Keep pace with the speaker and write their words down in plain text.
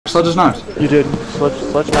Sledge is knocked. You did.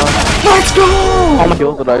 Sledge now. Let's go! All the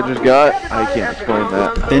kills that I just got, I can't explain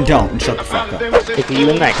that. Then don't and shut the fuck up. If you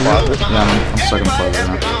in that closet. Yeah, I'm stuck in the closet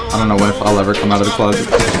now. I don't know if I'll ever come out of the closet.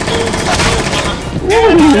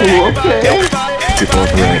 Ooh, okay. People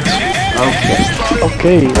with ranks. Okay.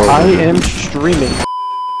 Okay, I am streaming.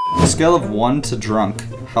 On a scale of 1 to drunk,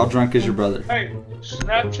 how drunk is your brother? Hey,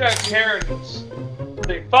 Snapchat Karens.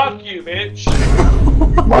 Say fuck you, bitch.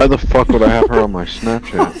 Why the fuck would I have her on my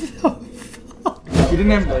Snapchat? You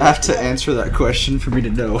didn't even have to answer that question for me to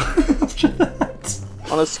know.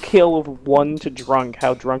 On a scale of 1 to drunk,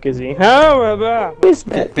 how drunk is he?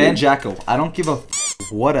 Ban Jackal. I don't give a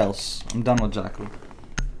what else. I'm done with Jackal.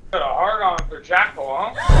 Got a hard on for Jackal,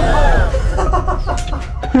 huh?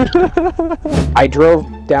 I drove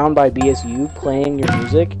down by BSU playing your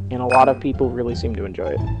music, and a lot of people really seemed to enjoy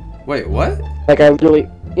it. Wait, what? Like, I really,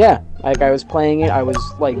 yeah, like, I was playing it, I was,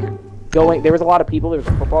 like, going, there was a lot of people, there was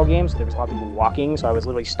a football game, so there was a lot of people walking, so I was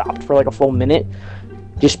literally stopped for, like, a full minute,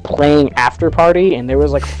 just playing after party, and there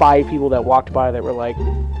was, like, 5 people that walked by that were, like,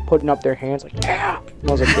 putting up their hands, like, yeah! And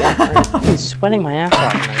I was like, yeah, I'm fucking sweating my ass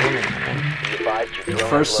off in my room, man.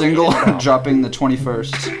 First single, dropping the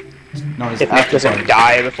 21st. No, If Nick doesn't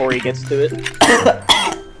die before he gets to it.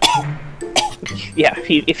 Yeah,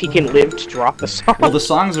 if he can live to drop the song. Well, the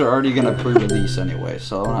songs are already gonna pre-release anyway,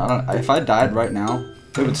 so I don't. If I died right now,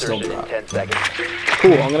 it would still drop. 10 seconds.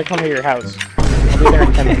 Cool, I'm gonna come to your house. I'll be there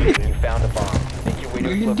in 10 minutes. You found a bomb. Make your way to No,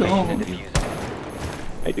 the you location and don't. defuse it.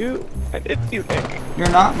 I do. I did you, Nick. You're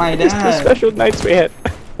not my It's the dad. special nights we had.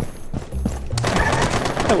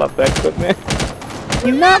 I love that clip, man.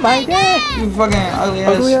 You're not my dad! You fucking ugly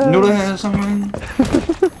ass noodle head or something.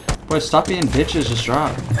 Boy, stop being bitches. Just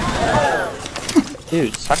drop.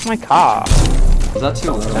 Dude, suck my cock. Is that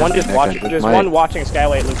too loud? One just watching. There's one watching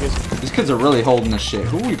Skylight, Lucas. These kids are really holding this shit.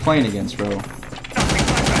 Who are we playing against, bro?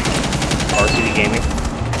 RCD Gaming.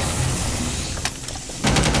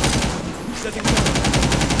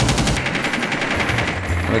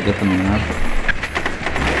 How do I get them in there?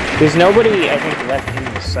 There's nobody, I think, left in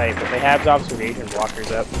the site, but they have observation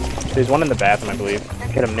blockers up. There's one in the bathroom, I believe.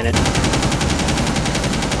 Get a minute.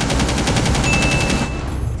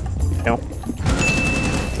 No.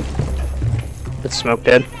 It's smoke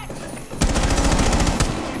dead.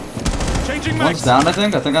 One's down, I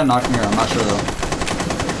think. I think I knocked him here. I'm not sure though.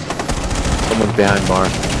 Someone's behind bar.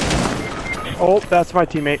 Oh, that's my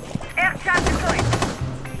teammate.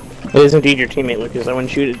 It is indeed your teammate, Lucas. I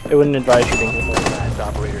wouldn't shoot it. I wouldn't advise shooting him. Last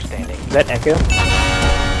operator standing. Is that Echo?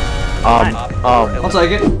 I'll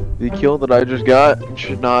take it. The kill that I just got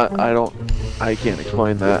should not. I can't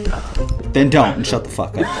explain that. Then don't and shut the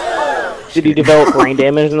fuck up. Did he develop brain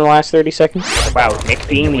damage in the last 30 seconds? Wow, Nick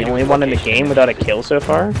being the only one in the game without a kill so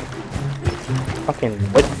far? Fucking,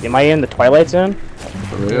 what? Am I in the Twilight Zone?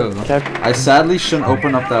 For real. I sadly shouldn't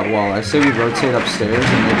open up that wall. I say we rotate upstairs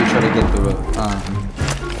and maybe try to get the roof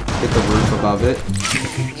above it.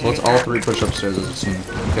 So let's all 3 push upstairs as a team.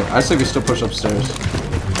 Okay, I say we still push upstairs.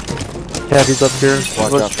 Cabby's up here.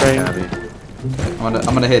 Let's train. Okay, I'm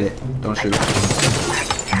gonna hit it. Don't shoot.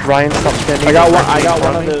 Ryan, stop standing. I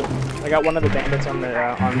got one of the bandits on the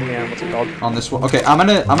what's it called? On this one. Okay, I'm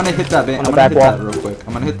gonna hit that. I'm gonna hit that real quick.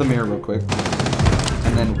 I'm gonna hit the mirror real quick,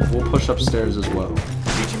 and then we'll push upstairs as well.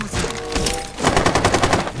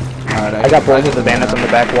 Alright, I got both of the bandits on the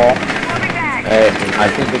back wall. Hey, I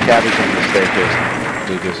think the cabby's on the staircase.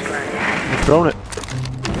 Lucas. I'm throwing it.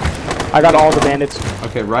 I got all the bandits.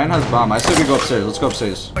 Okay, Ryan has bomb. I say we go upstairs. Let's go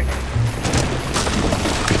upstairs.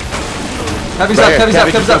 Cabby's up, Cabby's up,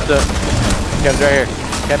 Cabby's up. Cabby's right here.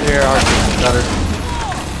 Cabby's right here. Got her.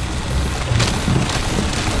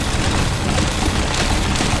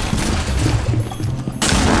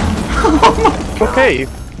 Okay.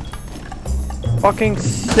 Fucking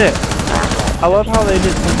sick. I love how they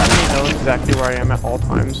just instantly know exactly where I am at all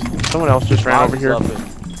times. Someone else just ran over here.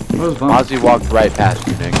 Ozzy walked right past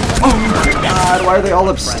you, Nick. Oh my god, why are they all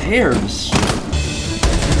upstairs?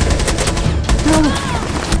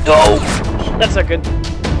 No! That's not good.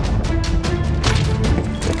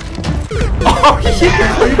 Oh,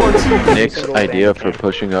 Nick's idea for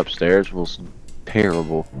pushing upstairs was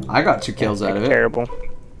terrible. I got 2 kills out of it. Terrible.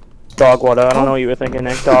 Dog water. I don't know what you were thinking,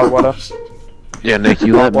 Nick. Dog water. Yeah, Nick,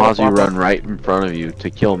 you let Mozzie run right in front of you to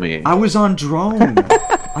kill me. I was on drone.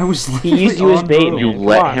 I was He used you as bait, man. You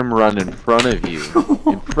let him run in front of you,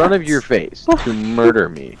 in front of your face, to murder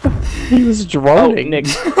me. He was droning. Oh, Nick.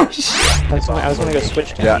 I was gonna go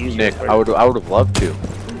switch to Yeah, use Nick, you. I would have loved to,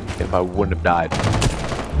 if I wouldn't have died.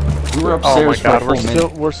 We were Oh upstairs my for a god, full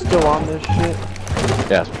minute. we're still on this shit.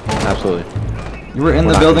 Yes, absolutely. You were in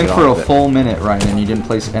We're the not building gonna for get a off it. full minute, Ryan, and you didn't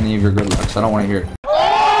place any of your good lucks. I don't want to hear it.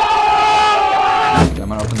 I'm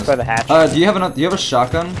gonna open this. By the hatch. Do you have a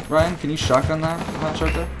shotgun, Ryan? Can you shotgun that hatch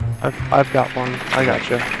right there? I've got one. I got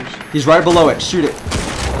you. He's right below it. Shoot it.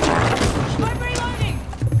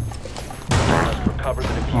 Recover the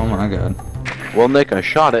diffuser. Oh my god. Well, Nick, I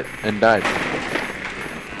shot it and died.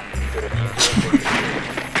 The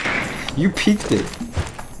diffuser. You peeked it.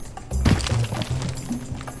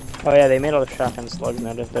 Oh yeah, they made all the shotgun slugs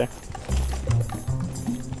now, didn't they?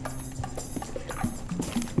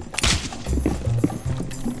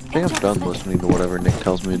 I think I'm done listening to whatever Nick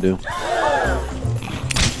tells me to do.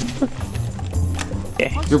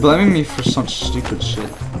 Yeah. You're blaming me for some stupid shit.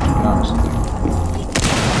 To be honest with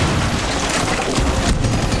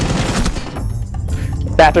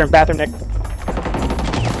you. Bathroom, Nick. He's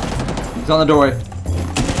on the doorway.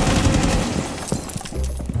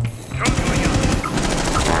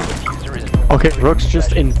 Okay, Rook's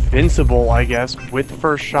just invincible, I guess, with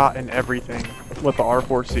first shot and everything. With the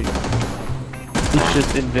R4C. He's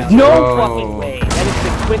just invincible. No Whoa. fucking way. That is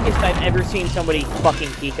the quickest I've ever seen somebody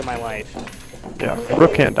fucking peek in my life. Yeah,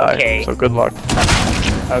 Rook can't die, Okay. so good luck.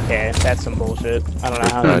 Okay, that's some bullshit. I don't know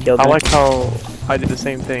how he killed I him. like how I did the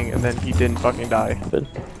same thing and then he didn't fucking die. But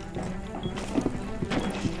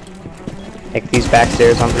Take these back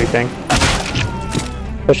stairs on everything.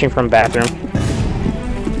 Pushing from bathroom.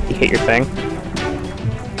 You hit your thing.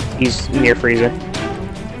 He's near freezer.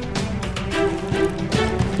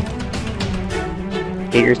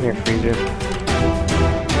 Jaeger's near freezer. 15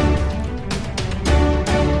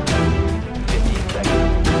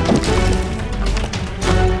 seconds.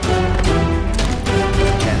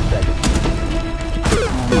 10 seconds.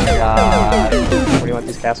 Oh my god. Where do you want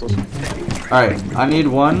these castles? Alright, I need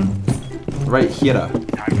one right here.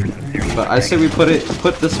 But I say we put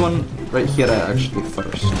this one right here actually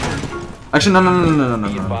first. Actually, no. Be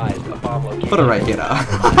advised, a bomb location. Put it right here.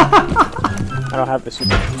 I don't have the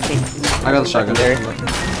super. I got the shotgun.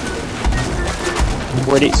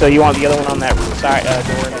 So you want the other one on that side door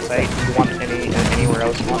in the site? You want anywhere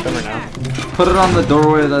else? You want them or no? Put it on the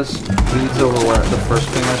doorway that leads over where the first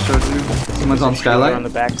thing I showed you. Someone's on Skylight. On the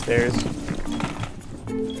back stairs.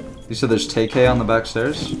 You said there's TK on the back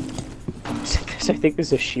stairs? I think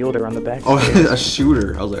there's a shielder on the back Oh, stairs. a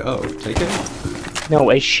shooter. I was like, oh, TK? No,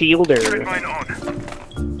 a shielder.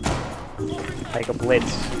 Like a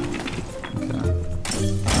blitz.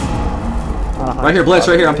 Okay. Right here, Blitz,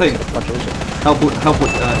 right here, I'm playing. Fuck is it? Help with,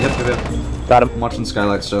 yep. Got him. I'm watching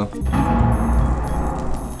Skylight still.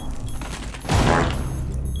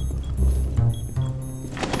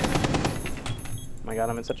 Oh my god,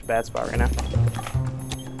 I'm in such a bad spot right now.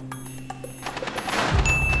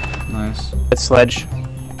 Nice. It's Sledge.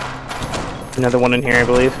 Another one in here, I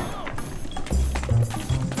believe.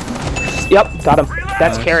 Yep, got him.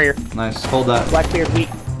 That's Nice. carrier. Nice, hold that. Blackbeard weak.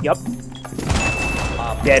 Yep.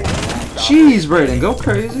 Dead. Jeez, Brayden, go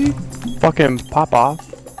crazy. fucking pop off. I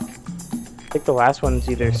think the last one's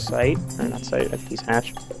either sight or not sight. I think he's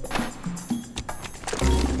hatch.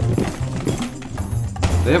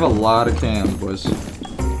 They have a lot of cams, boys.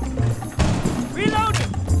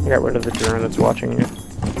 I got rid of the drone that's watching you.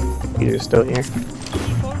 He's still here.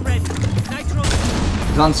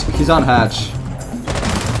 He's on hatch.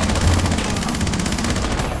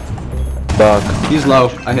 Bug. He's low.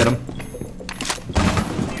 I hit him.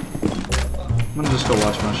 I'm gonna just go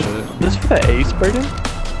watch my shit. This for the ace, Brayden?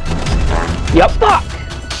 Yep. Fuck.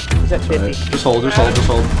 He's at 50. Alright, just hold.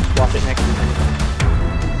 Watch it next.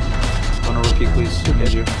 Wanna repeat, please? I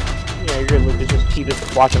need you. Yeah, you're good, Lucas. Just keep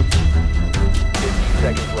it. Watch him. 15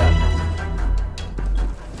 seconds left.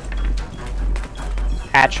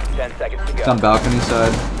 Hatch. 10 seconds to It's go. on balcony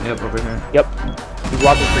side. Yep, over here. Yep. He's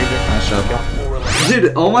watching freezer. Nice job. Four eliminated.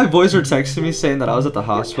 Dude, all my boys were texting me saying that I was at the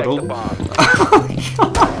hospital. Protect the bomb.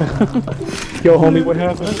 Oh my god. Yo, homie, what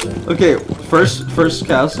happened? Okay, first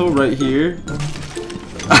castle right here.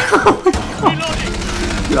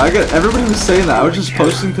 Dude, everybody was saying that. I was just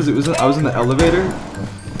posting because I was in the elevator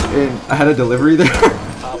and I had a delivery there.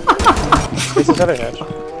 This is other hatch.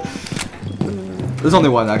 There's only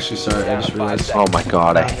one actually. Sorry, I just realized. Oh my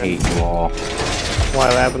god, I hate you all. Why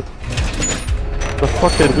what happened? The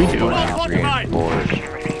fuck did we do? Reinforced.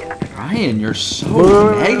 Ryan, you're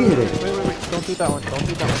so negative. Wait, don't do that one, don't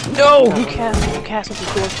do that one. No! Who cast his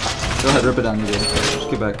door? Go ahead, rip it down, you do. Just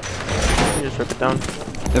get back. You just rip it down.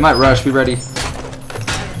 They might rush. Be ready.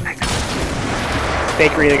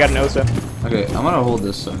 Bakery, they got an OSA. Okay, I'm gonna hold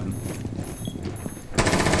this side.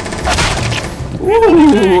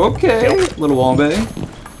 Ooh, okay. Little Wombay.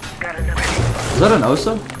 Is that an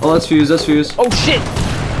OSA? Oh, that's fuse. That's fuse. Oh shit!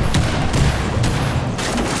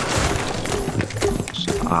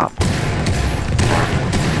 Stop.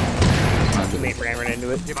 Not good. Mate ran right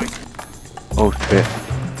into it. Oh shit.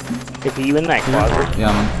 If you in that closet.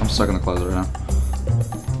 Yeah, I'm stuck in the closet right now.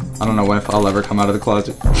 I don't know if I'll ever come out of the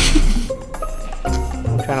closet.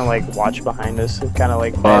 I'm trying to like watch behind us. Kind of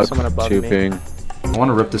like there's someone above me. Tubing. I want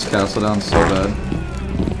to rip this castle down so bad.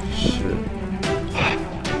 Shit.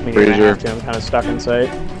 I mean, Freezer. you're gonna have to. I'm kind of stuck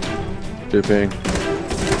inside. Tubing. Two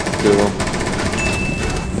of them.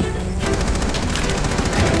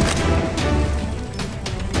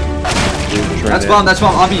 That's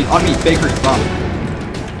bomb, on me, bakery, bomb.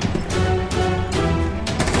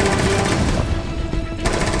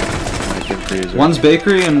 Freezer. One's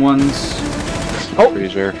bakery and one's...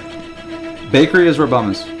 Freezer. Bakery is where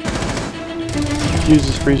bomb is. Use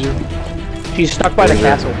this freezer. She's stuck by the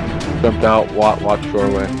castle. Jumped out, watch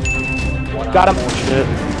doorway. Got him. Shit.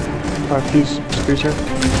 Alright, fuse freezer.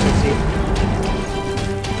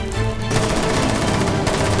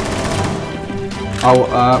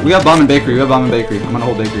 Oh, we have bomb in bakery, I'm gonna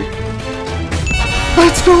hold bakery.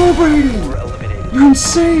 Let's go, Brady! You're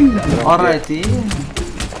insane! Alrighty.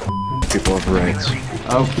 People have rights.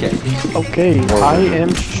 Okay. Okay, I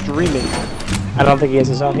am streaming. I don't think he has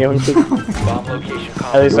his own healing key. Bomb location.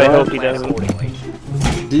 At least I hope he doesn't. Accordingly.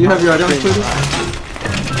 Do you have your item included?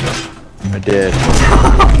 I did.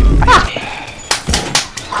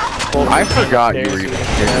 I forgot you were even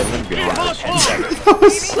here. I'm gonna be honest. That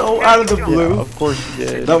was so out of the blue. Of course you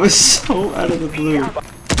did. That was so out of the blue.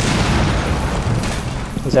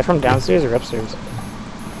 Is that from downstairs or upstairs?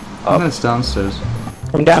 I think it's downstairs.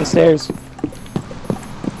 From downstairs.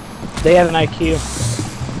 They have an IQ.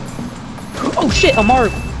 Oh shit, Amar!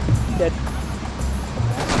 Dead.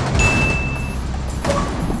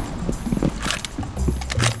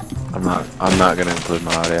 I'm not gonna include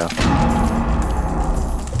my audio.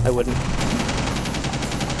 I wouldn't.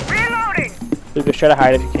 Reloading! Lucas, try to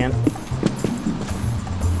hide if you can.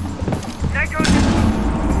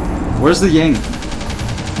 Where's the Yang?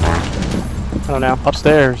 I don't know.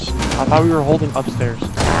 Upstairs. I thought we were holding upstairs.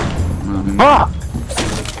 Ah!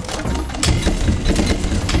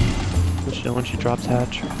 When she drops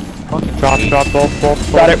hatch. Drop,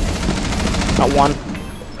 both. Got it. Got one.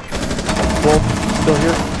 Both. Still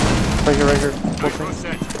here. Right here. Both things.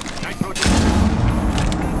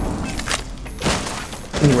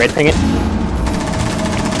 Can you red ping it?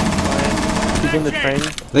 He's in the train.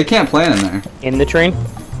 They can't plan in there. In the train?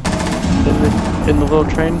 In the little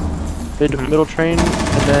train. Middle train.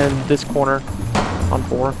 And then this corner. On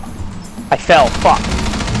 4. I fell. Fuck.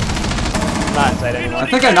 Not inside anymore. I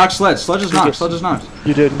think I knocked Sledge. Sledge is knocked.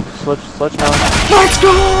 You did. Sledge now. Let's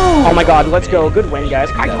go! Oh my god, let's go. Good win,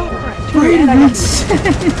 guys. Brady,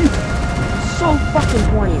 So fucking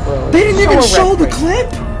horny, bro. They didn't even show the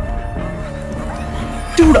clip?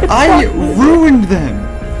 Dude, I ruined them!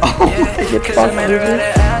 Oh my god.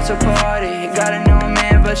 Got a new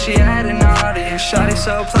man, but she had a naughty. Shawty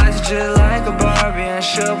so plastic, just like a Barbie. And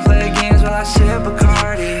she'll play games while I sip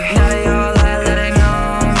Bacardi. Now they all like letting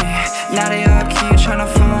on me. Now they all keep trying to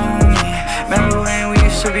phone me. Remember when we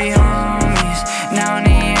used to be on